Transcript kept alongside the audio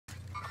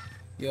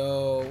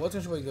Yo, what's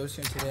up, your boy Ghost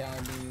here, and today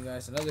I'm bringing you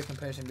guys another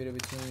comparison video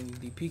between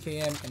the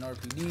PKM and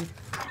RPD.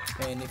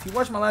 And if you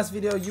watched my last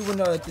video, you would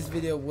know that this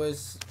video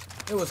was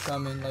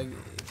coming. Like,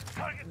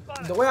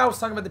 the way I was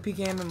talking about the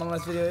PKM in my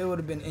last video, it would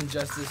have been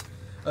injustice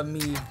of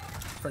me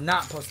for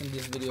not posting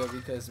this video,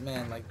 because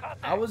man, like,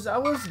 I was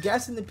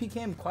gassing the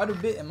PKM quite a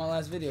bit in my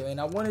last video,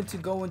 and I wanted to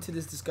go into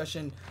this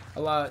discussion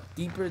a lot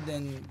deeper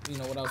than, you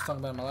know, what I was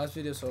talking about in my last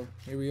video. So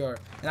here we are,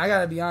 and I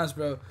gotta be honest,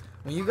 bro.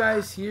 When you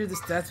guys hear the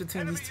stats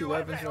between these two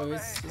weapons, bro,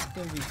 it's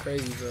gonna be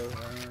crazy, bro.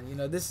 You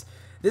know, this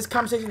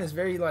conversation is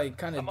very, like,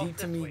 kind of deep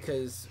to me,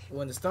 because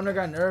when the Stoner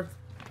got nerfed,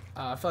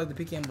 I felt like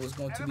the PKM was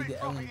going to be the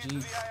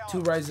LMG to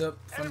rise up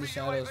from the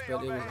shadows,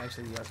 but it was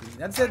actually the RPD.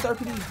 Not to say the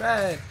RPD is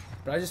bad,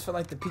 but I just felt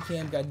like the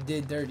PKM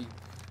did dirty,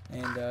 and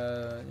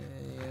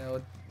you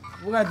know,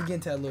 we're gonna have to get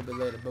into that a little bit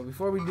later. But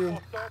before we do,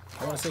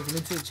 I want to say, if you're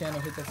new to the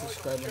channel, hit that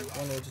subscribe button.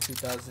 On the road to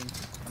 2,000.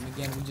 And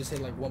again, we just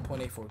hit like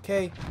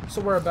 1.84K,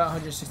 so we're about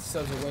 160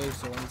 subs away.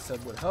 So any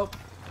sub would help.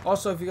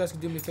 Also, if you guys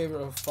could do me a favor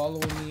of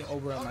following me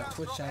over on my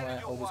Twitch channel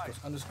at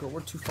 @alwaysghost_.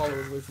 We're 2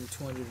 followers away from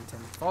 210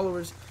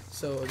 followers.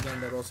 So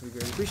again, that'd also be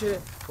greatly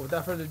appreciated. But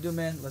without further ado,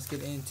 man, let's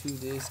get into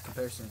this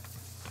comparison.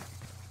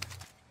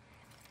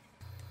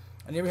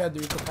 And here we have the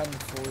recoil pattern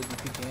for the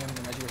PKM,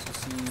 and as you guys can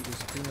see,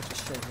 it's pretty much a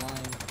straight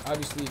line.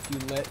 Obviously, if you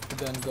let the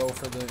gun go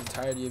for the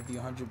entirety of the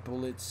 100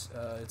 bullets,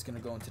 it's going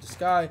to go into the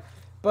sky.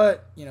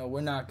 But, you know,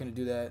 we're not going to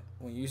do that.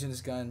 When you're using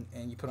this gun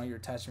and you put on your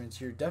attachments,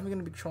 you're definitely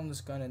going to be controlling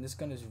this gun, and this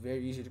gun is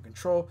very easy to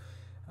control.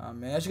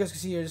 And as you guys can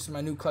see here, this is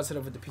my new class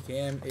setup with the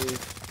PKM.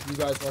 If you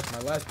guys watched my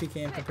last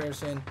PKM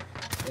comparison,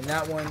 in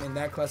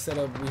that class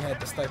setup, we had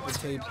the staple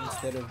tape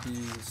instead of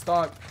the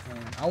stock. And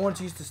I wanted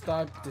to use the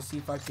stock to see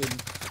if I could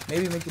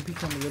maybe make the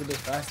PKM a little bit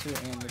faster,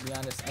 and to be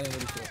honest, I didn't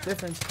really feel a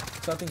difference.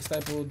 So I think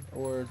stapled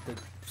or the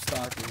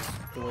stock is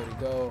the way to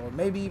go, or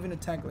maybe even a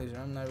tank laser.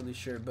 I'm not really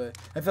sure, but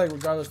I feel like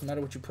regardless, no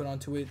matter what you put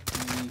onto it,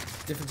 the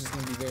difference is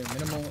going to be very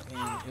minimal,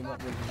 and it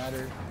won't really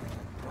matter.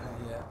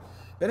 Yeah.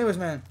 But anyways,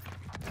 man,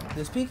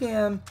 this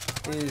PKM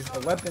is a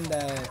weapon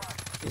that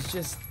is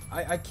just,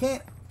 I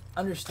can't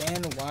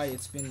understand why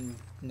it's been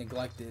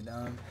neglected.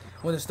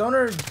 When the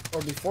Stoner,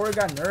 or before it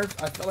got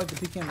nerfed, I felt like the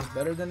PKM was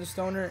better than the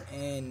Stoner,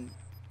 and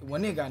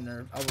when it got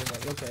nerfed, I was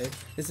like, okay,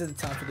 this is the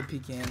time for the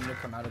PKM to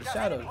come out of the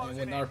shadows. And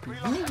when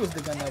RPD was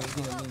the gun that was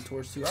getting leaned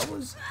towards too, I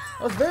was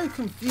very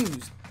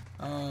confused,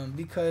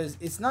 because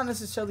it's not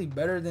necessarily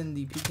better than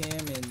the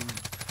PKM in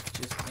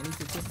just any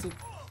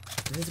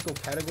statistical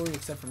category,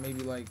 except for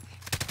maybe like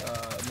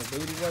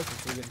mobility wise,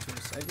 which we'll get into in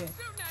a second.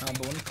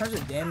 But when it comes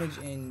to damage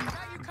and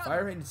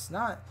fire rate, it's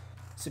not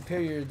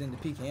superior than the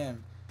PKM.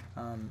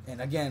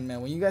 And again,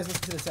 man, when you guys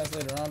listen to the stats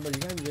later on, bro,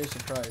 you're gonna be very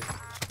surprised.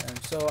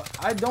 So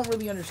I don't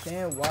really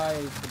understand why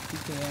the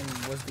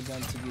PKM was the gun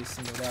to get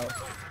singled out.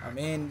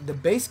 And the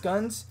base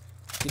guns,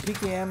 the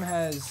PKM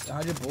has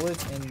 100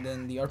 bullets, and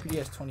then the RPD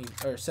has 20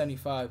 or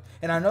 75.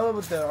 And I know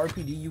with the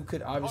RPD, you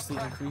could obviously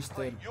increase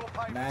the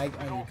mag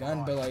on your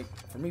gun, but like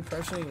for me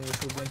personally,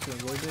 which we'll get into in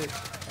a little bit,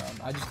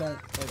 I just don't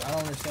like. I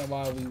don't understand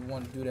why we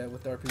want to do that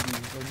with the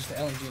RPD or just the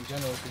LMG in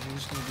general, because you're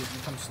just gonna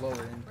become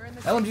slower. And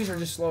LMGs are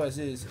just slow as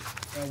is,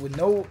 and with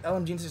no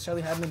LMG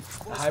necessarily having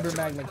a hybrid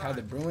mag like how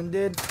the Bruin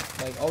did,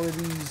 like all of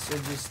these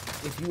are just,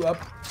 if you up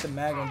the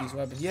mag on these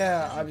weapons,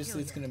 yeah,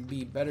 obviously it's gonna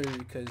be better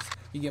because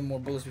you get more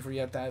bullets before you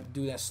have to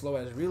do that slow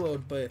as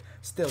reload, but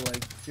still,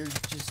 like,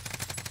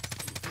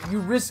 you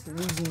risk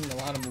losing a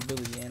lot of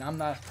mobility, and I'm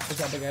not the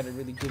type of guy to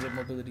really give up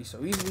mobility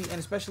so easily, and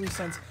especially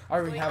since I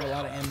already have a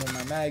lot of ammo in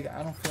my mag,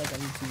 I don't feel like I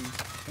need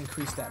to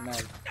increase that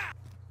mag.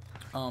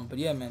 But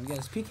yeah, man, again,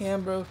 it's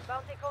PKM, bro.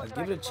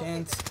 Give it a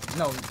chance.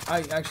 No,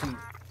 I actually,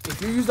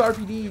 if you use the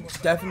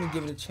RPD, definitely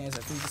give it a chance.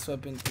 I think this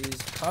weapon is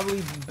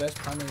probably the best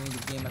primary in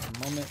the game at the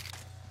moment.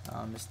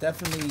 It's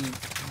definitely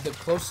the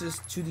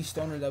closest to the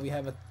Stoner that we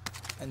have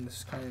in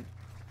this current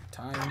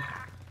time,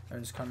 or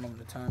in this current moment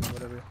of time, or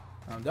whatever.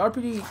 The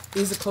RPD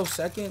is a close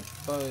second,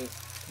 but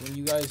when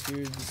you guys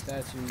hear the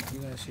stats,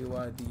 you're gonna see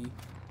why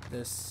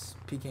this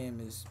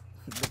PKM is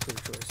the clear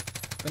choice.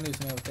 But anyways,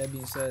 man, with that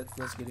being said,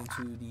 let's get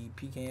into the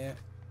PKM.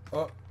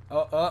 The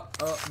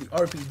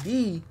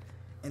RPD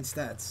and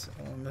stats.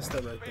 Oh, I messed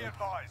up right there.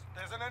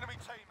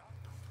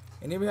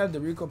 And here we have the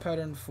recoil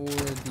pattern for the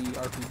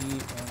RPD,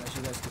 and as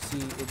you guys can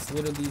see, it's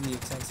literally the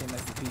exact same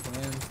as the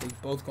PKMs. They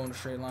both go in a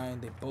straight line,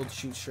 they both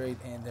shoot straight,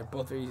 and they're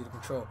both very easy to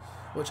control.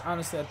 Which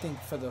honestly, I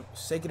think for the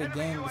sake of the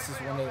game, this is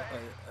one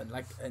of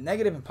like a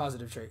negative and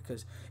positive trait,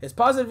 because it's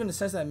positive in the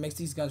sense that it makes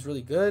these guns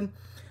really good,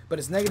 but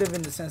it's negative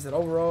in the sense that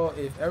overall,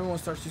 if everyone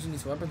starts using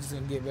these weapons, it's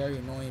gonna get very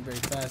annoying very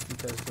fast,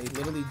 because they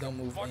literally don't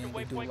move and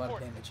they do a lot of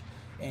damage.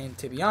 And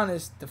to be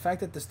honest, the fact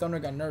that the Stoner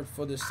got nerfed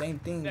for the same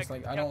thing, it's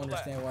like, I don't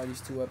understand why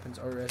these two weapons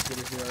are as good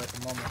as they are at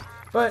the moment.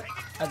 But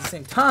at the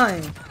same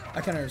time,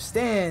 I can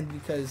understand,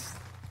 because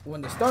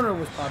when the Stoner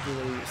was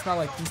popular, it's not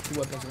like these two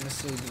weapons were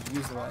necessarily being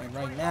used a lot. And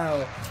right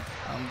now,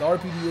 the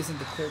RPD isn't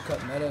the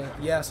clear-cut meta.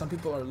 Yeah, some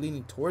people are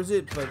leaning towards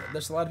it, but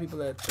there's a lot of people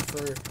that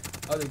prefer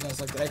other guns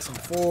like the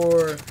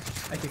XM4,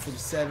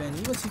 AK-47,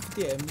 even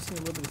T58. I've been seeing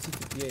a little bit of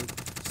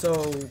T58.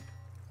 So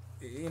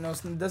you know,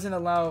 it doesn't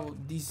allow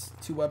these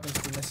two weapons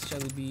to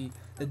necessarily be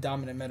the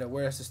dominant meta.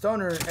 Whereas the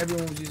stoner,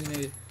 everyone was using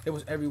it, it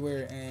was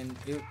everywhere, and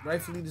it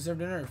rightfully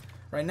deserved a nerf.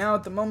 Right now,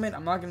 at the moment,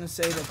 I'm not gonna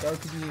say that the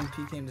RPD and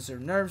PKM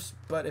deserve nerfs,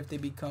 but if they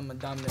become a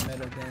dominant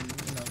meta, then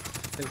you know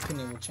the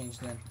opinion will change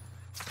then.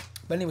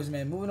 But anyways,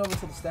 man, moving over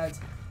to the stats.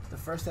 The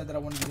first stat that I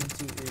want to get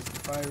into is the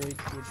fire rate,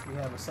 which we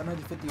have a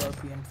 750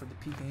 RPM for the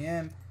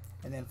PKM,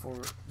 and then for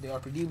the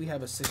RPD we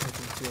have a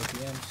 652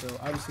 RPM. So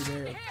obviously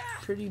there a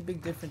pretty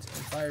big difference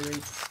in fire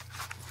rate,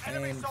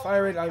 and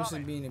fire rate obviously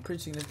being a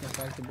pretty significant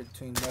factor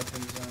between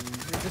weapons.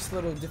 This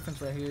little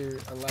difference right here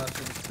allows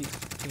for the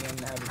PKM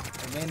to have an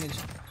advantage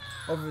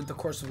over the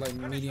course of like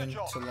medium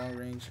to long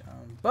range.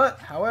 But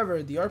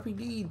however, the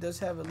RPD does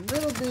have a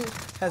little bit,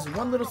 has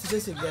one little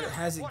statistic that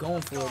has it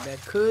going for it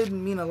that could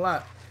mean a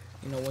lot,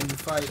 you know, when you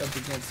fight up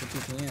against the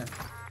PKM.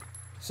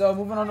 So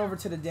moving on over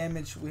to the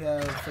damage, we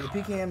have for the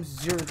PKM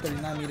 0 to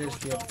 39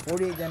 meters, we have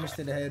 48 damage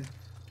to the head,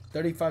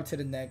 35 to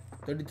the neck,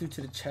 32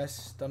 to the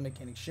chest, stomach,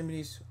 and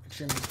extremities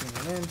being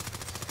limbs.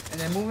 And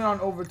then moving on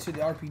over to the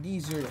RPD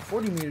 0 to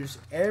 40 meters,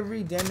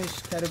 every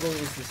damage category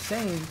is the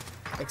same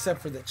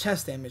except for the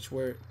chest damage,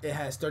 where it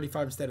has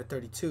 35 instead of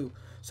 32.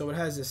 So it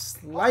has a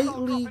slight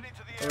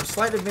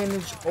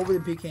advantage over the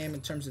PKM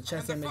in terms of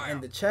chest damage.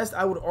 And the chest,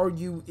 I would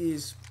argue,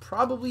 is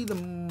probably the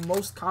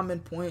most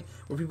common point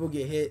where people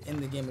get hit in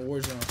the game of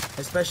Warzone,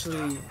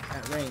 especially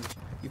at range.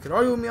 You could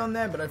argue with me on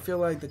that, but I feel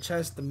like the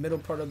chest, the middle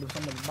part of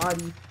someone's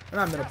body, or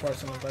not middle part of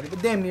someone's body,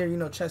 but damn near, you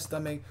know, chest,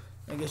 stomach,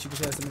 I guess you could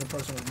say that's the middle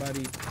part of someone's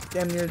body,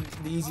 damn near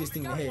the easiest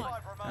thing to hit.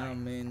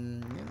 And you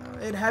know,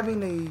 it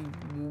having a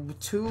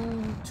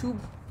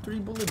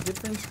 2-3 bullet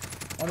difference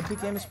on the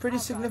PKM is pretty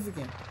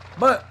significant.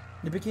 But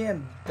the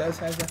PKM does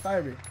have that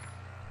fire rate.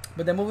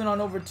 But then moving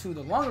on over to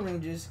the longer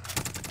ranges,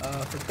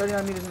 for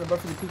 39 meters and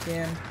above for the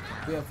PKM,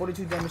 we have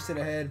 42 damage to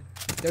the head,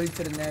 30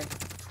 to the neck,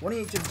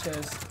 28 to the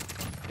chest,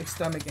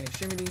 stomach, and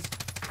extremities.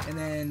 And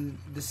then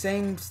the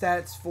same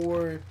stats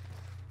for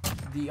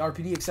the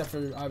RPD, except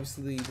for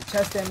obviously the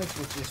chest damage,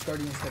 which is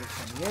 30 instead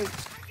of 28.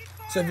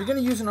 So if you're going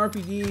to use an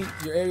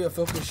RPD, your area of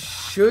focus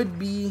should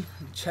be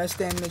chest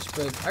damage,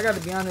 but I got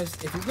to be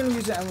honest, if you're going to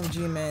use an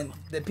LMG, man,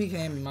 the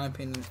PKM, in my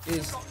opinion,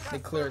 is the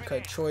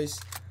clear-cut choice.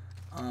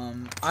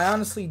 I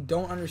honestly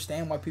don't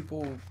understand why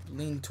people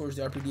lean towards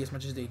the RPD as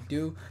much as they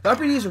do. The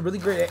RPD is a really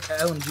great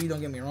LMG,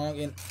 don't get me wrong,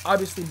 and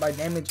obviously by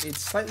damage,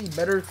 it's slightly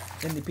better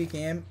than the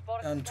PKM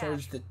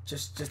towards the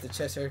just the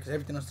chest area, because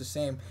everything else is the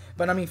same.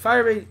 But I mean,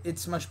 fire rate,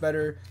 it's much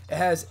better. It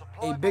has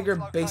a bigger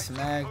base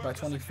mag by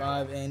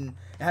 25, and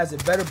it has a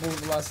better bullet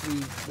velocity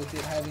with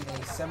it having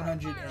a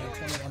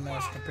 720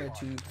 ms compared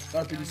to the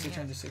RPD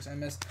 606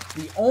 ms.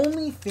 The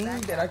only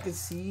thing that I could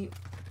see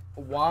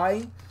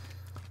why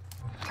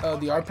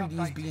the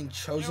RPD is being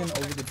chosen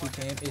over the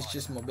PKM is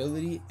just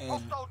mobility,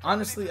 and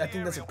honestly I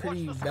think that's a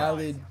pretty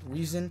valid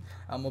reason.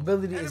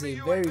 Mobility is a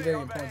very, very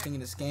important thing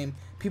in this game.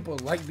 People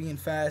like being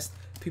fast,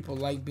 people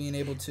like being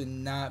able to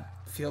not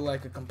feel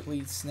like a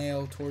complete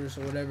snail, tortoise,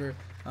 or whatever,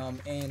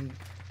 and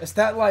a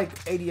stat like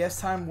ADS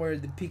time, where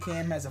the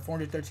PKM has a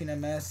 413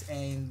 ms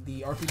and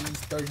the RPD is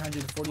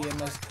 340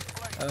 ms,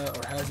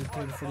 or has a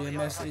 340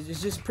 ms,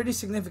 it's just pretty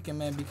significant,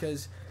 man,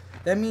 because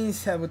that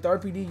means that with the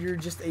RPD, you're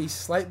just a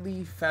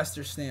slightly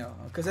faster snail.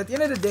 Because at the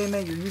end of the day,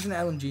 man, you're using an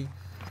LMG.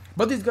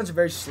 Both these guns are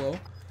very slow.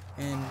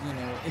 And, you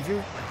know, if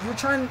you're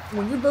trying,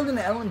 when you're building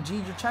an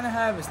LMG, you're trying to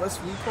have as less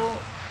recoil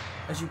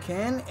as you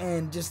can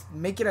and just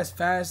make it as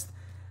fast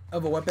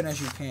of a weapon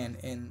as you can.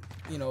 And,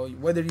 you know,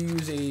 whether you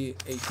use a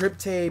grip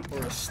tape or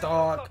a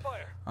stock,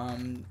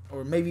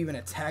 or maybe even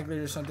a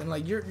taglet or something,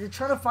 like you're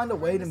trying to find a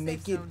way to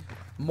make it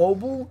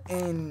mobile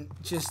and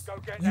just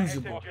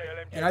usable.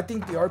 And I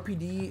think the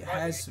RPD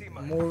has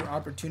more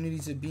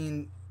opportunities of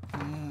being,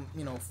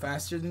 you know,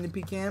 faster than the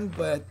PKM,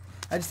 but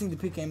I just think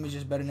the PKM is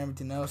just better than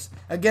everything else.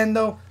 Again,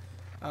 though,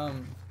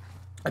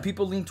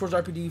 people lean towards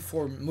RPD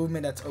for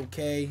movement. That's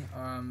okay.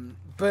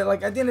 But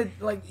like at the end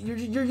of, like,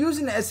 you're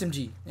using the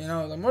SMG. You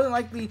know, like more than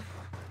likely,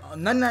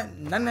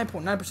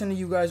 99.9% of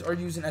you guys are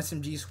using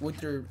SMGs with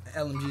their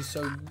LMGs.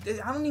 So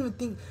I don't even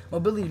think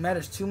mobility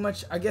matters too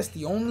much. I guess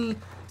the only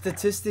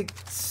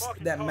statistics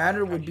that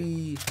matter would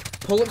be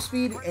pull-up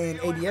speed and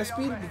ADS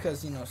speed,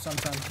 because, you know,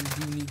 sometimes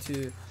you do need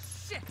to,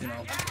 you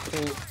know,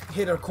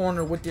 hit a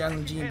corner with the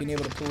LMG and being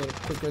able to pull it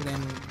quicker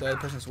than the other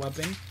person's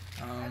weapon,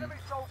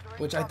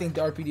 which I think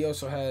the RPD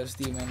also has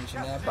the advantage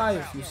in that by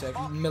a few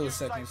seconds,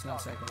 milliseconds,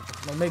 not seconds,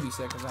 or maybe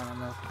seconds, I don't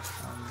know.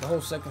 The whole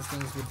seconds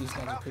things with these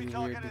guns are pretty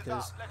weird,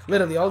 because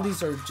literally all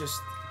these are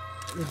just,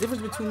 the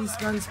difference between these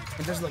guns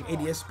in terms of like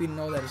ADS speed and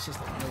all that is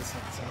just like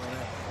milliseconds and all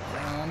that.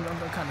 I'm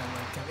kind of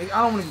like,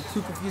 I don't want to be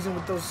too confusing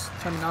with those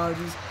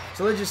terminologies.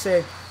 So let's just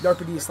say the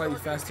RPD is slightly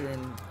faster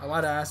in a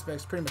lot of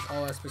aspects, pretty much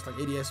all aspects, like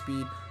ADS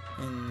speed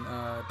and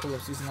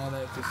pull-up speeds and all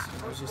that. Because,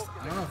 you know, it's just,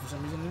 I don't know, for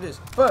some reason it is.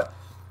 But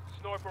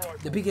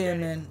the PKM,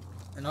 man,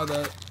 and all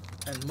that,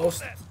 and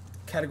most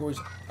categories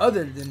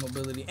other than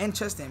mobility and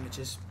chest damage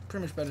is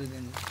pretty much better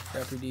than the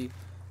RPD.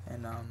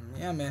 And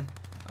yeah, man,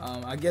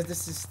 I guess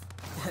this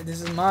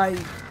is my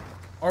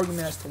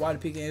argument as to why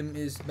the PKM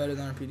is better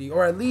than RPD,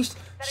 or at least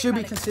should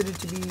be considered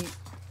to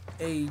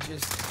be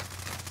just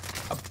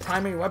a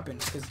primary weapon.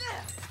 Because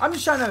I'm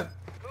just trying to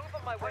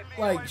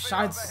like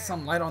shine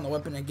some light on the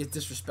weapon that gets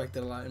disrespected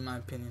a lot, in my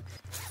opinion.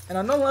 And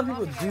I know a lot of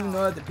people do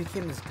know that the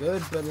PKM is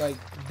good, but like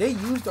they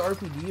use the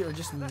RPD, or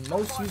just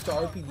most use the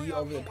RPD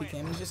over the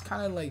PKM. It's just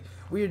kind of like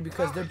weird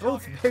because they're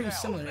both very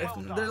similar.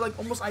 They're like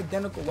almost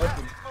identical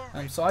weapons.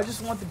 So I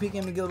just want the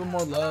PKM to get a little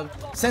more love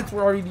since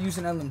we're already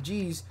using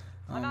LMGs.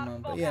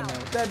 But yeah, man,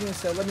 with that being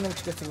said, let me know what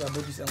you guys think about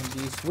both these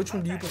LMGs. Which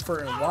one do you prefer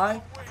and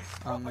why?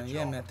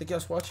 Yeah, man, thank you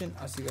guys for watching.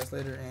 I'll see you guys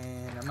later,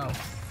 and I'm out.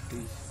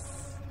 Peace.